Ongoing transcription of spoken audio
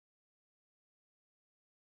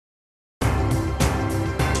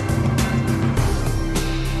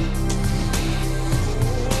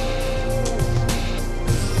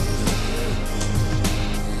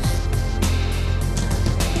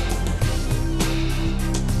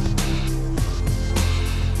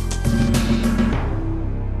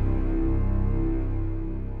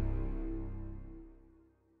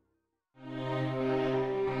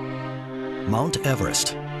Mount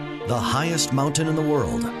Everest, the highest mountain in the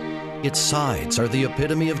world. Its sides are the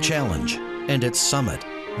epitome of challenge, and its summit,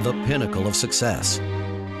 the pinnacle of success.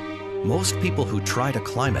 Most people who try to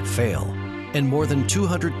climb it fail, and more than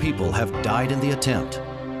 200 people have died in the attempt.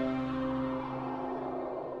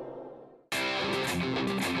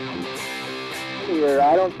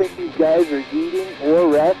 I don't think these guys are eating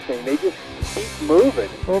or resting. They just keep moving.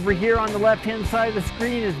 Over here on the left-hand side of the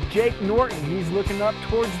screen is Jake Norton. He's looking up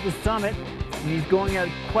towards the summit, and he's going at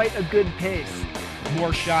quite a good pace.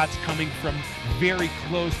 More shots coming from very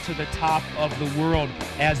close to the top of the world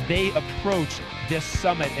as they approach this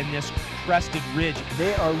summit and this crested ridge.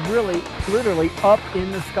 They are really, literally up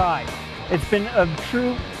in the sky. It's been a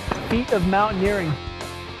true feat of mountaineering.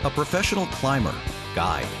 A professional climber,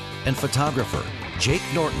 guide, and photographer, Jake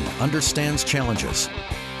Norton understands challenges.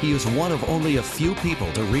 He is one of only a few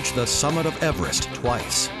people to reach the summit of Everest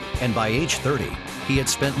twice, and by age 30, he had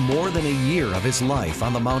spent more than a year of his life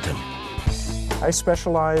on the mountain. I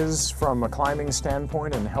specialize from a climbing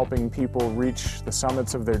standpoint in helping people reach the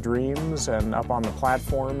summits of their dreams, and up on the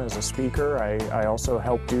platform as a speaker, I also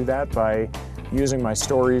help do that by using my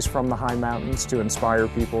stories from the high mountains to inspire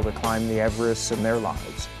people to climb the Everest in their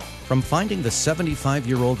lives. From finding the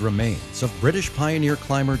 75-year-old remains of British pioneer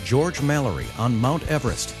climber George Mallory on Mount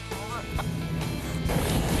Everest.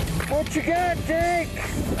 What you got, Jake?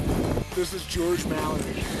 This is George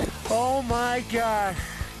Mallory. Oh my God.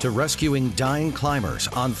 To rescuing dying climbers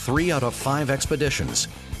on 3 out of 5 expeditions,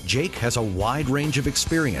 Jake has a wide range of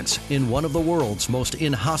experience in one of the world's most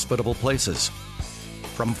inhospitable places.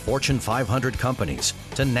 From Fortune 500 companies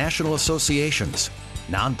to national associations,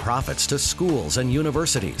 nonprofits to schools and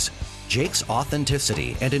universities, Jake's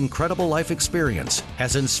authenticity and incredible life experience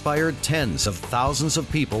has inspired tens of thousands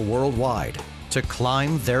of people worldwide to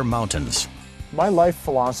climb their mountains. My life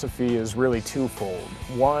philosophy is really twofold.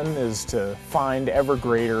 One is to find ever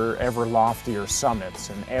greater, ever loftier summits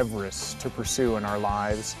and Everests to pursue in our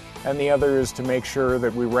lives, and the other is to make sure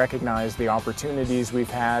that we recognize the opportunities we've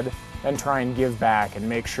had and try and give back and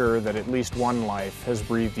make sure that at least one life has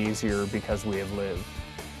breathed easier because we have lived.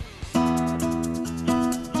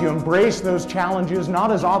 To embrace those challenges not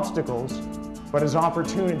as obstacles, but as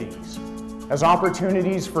opportunities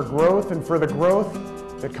for growth, and for the growth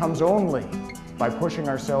that comes only by pushing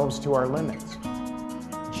ourselves to our limits.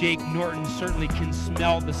 Jake Norton certainly can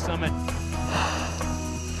smell the summit.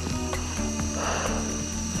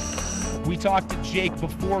 We talked to Jake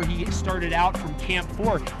before he started out from Camp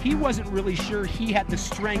 4. He wasn't really sure he had the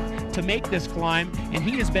strength to make this climb, and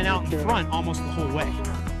he has been out in front almost the whole way.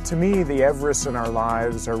 To me, the Everests in our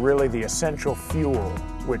lives are really the essential fuel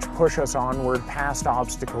which push us onward past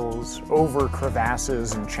obstacles, over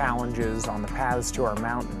crevasses and challenges on the paths to our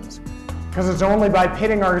mountains. Because it's only by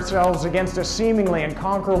pitting ourselves against a seemingly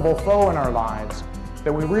inconquerable foe in our lives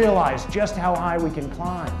that we realize just how high we can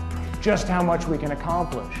climb, just how much we can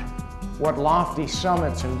accomplish, what lofty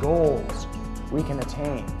summits and goals we can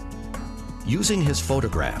attain. Using his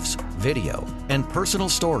photographs, video, and personal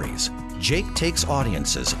stories, Jake takes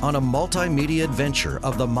audiences on a multimedia adventure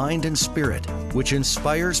of the mind and spirit, which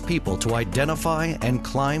inspires people to identify and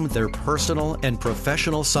climb their personal and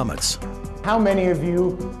professional summits. How many of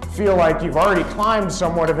you feel like you've already climbed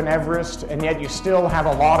somewhat of an Everest, and yet you still have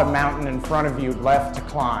a lot of mountain in front of you left to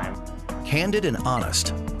climb? Candid and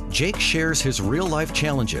honest, Jake shares his real-life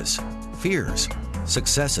challenges, fears,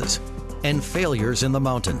 successes, and failures in the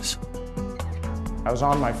mountains. I was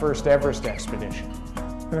on my first Everest expedition,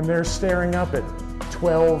 and I'm there staring up at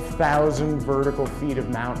 12,000 vertical feet of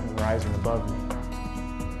mountain rising above me.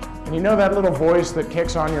 And you know that little voice that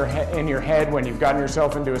kicks on in your head when you've gotten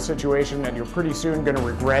yourself into a situation that you're pretty soon going to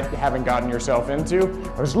regret having gotten yourself into?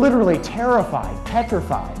 I was literally terrified,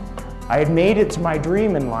 petrified. I had made it to my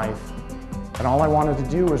dream in life, and all I wanted to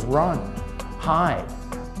do was run, hide,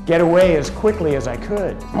 get away as quickly as I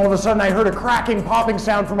could. All of a sudden I heard a cracking, popping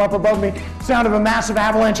sound from up above me, sound of a massive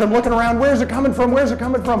avalanche. I'm looking around, where's it coming from, where's it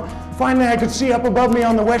coming from? Finally I could see up above me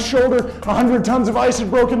on the west shoulder, 100 tons of ice had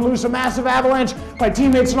broken loose, a massive avalanche. My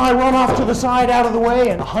teammates and I run off to the side out of the way,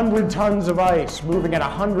 and 100 tons of ice moving at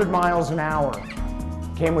 100 miles an hour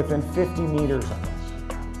came within 50 meters of us.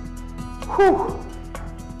 Whew!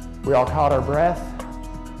 We all caught our breath,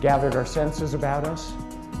 gathered our senses about us,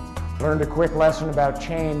 learned a quick lesson about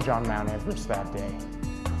change on Mount Everest that day.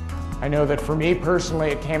 I know that for me personally,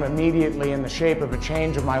 it came immediately in the shape of a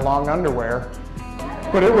change of my long underwear,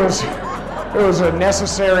 but it was a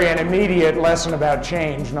necessary and immediate lesson about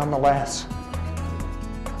change nonetheless.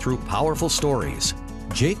 Through powerful stories,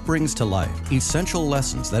 Jake brings to life essential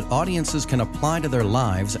lessons that audiences can apply to their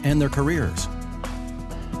lives and their careers.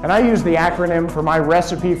 And I use the acronym for my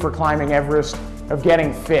recipe for climbing Everest of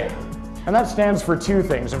getting fit. And that stands for two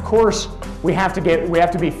things. Of course, we have to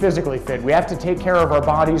be physically fit. We have to take care of our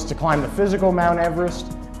bodies to climb the physical Mount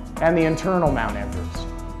Everest and the internal Mount Everest.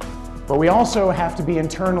 But we also have to be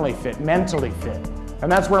internally fit, mentally fit.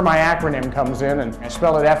 And that's where my acronym comes in, and I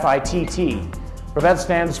spell it FITT. But that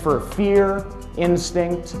stands for fear,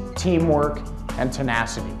 instinct, teamwork, and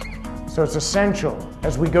tenacity. So it's essential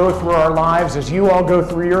as we go through our lives, as you all go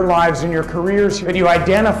through your lives and your careers, that you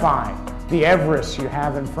identify the Everest you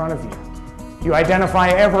have in front of you. You identify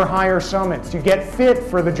ever higher summits. You get fit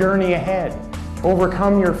for the journey ahead.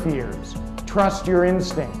 Overcome your fears. Trust your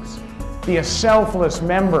instincts. Be a selfless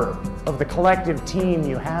member of the collective team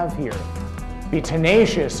you have here. Be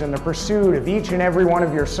tenacious in the pursuit of each and every one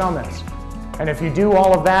of your summits. And if you do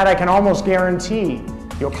all of that, I can almost guarantee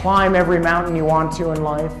you'll climb every mountain you want to in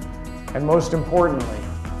life. And most importantly,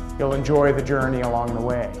 you'll enjoy the journey along the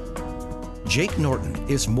way. Jake Norton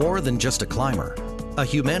is more than just a climber, a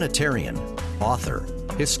humanitarian, author,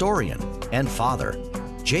 historian, and father.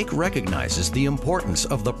 Jake recognizes the importance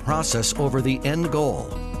of the process over the end goal,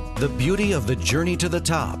 the beauty of the journey to the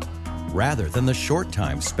top, rather than the short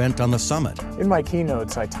time spent on the summit. In my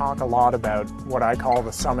keynotes, I talk a lot about what I call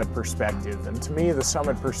the summit perspective. And to me, the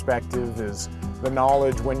summit perspective is the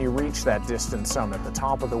knowledge when you reach that distant summit, the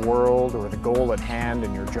top of the world or the goal at hand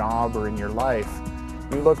in your job or in your life.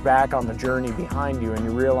 You look back on the journey behind you and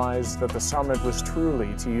you realize that the summit was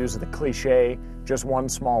truly, to use the cliche, just one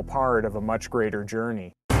small part of a much greater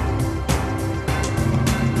journey.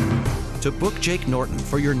 To book Jake Norton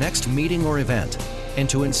for your next meeting or event, and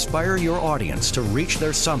to inspire your audience to reach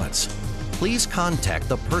their summits, please contact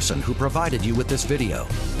the person who provided you with this video.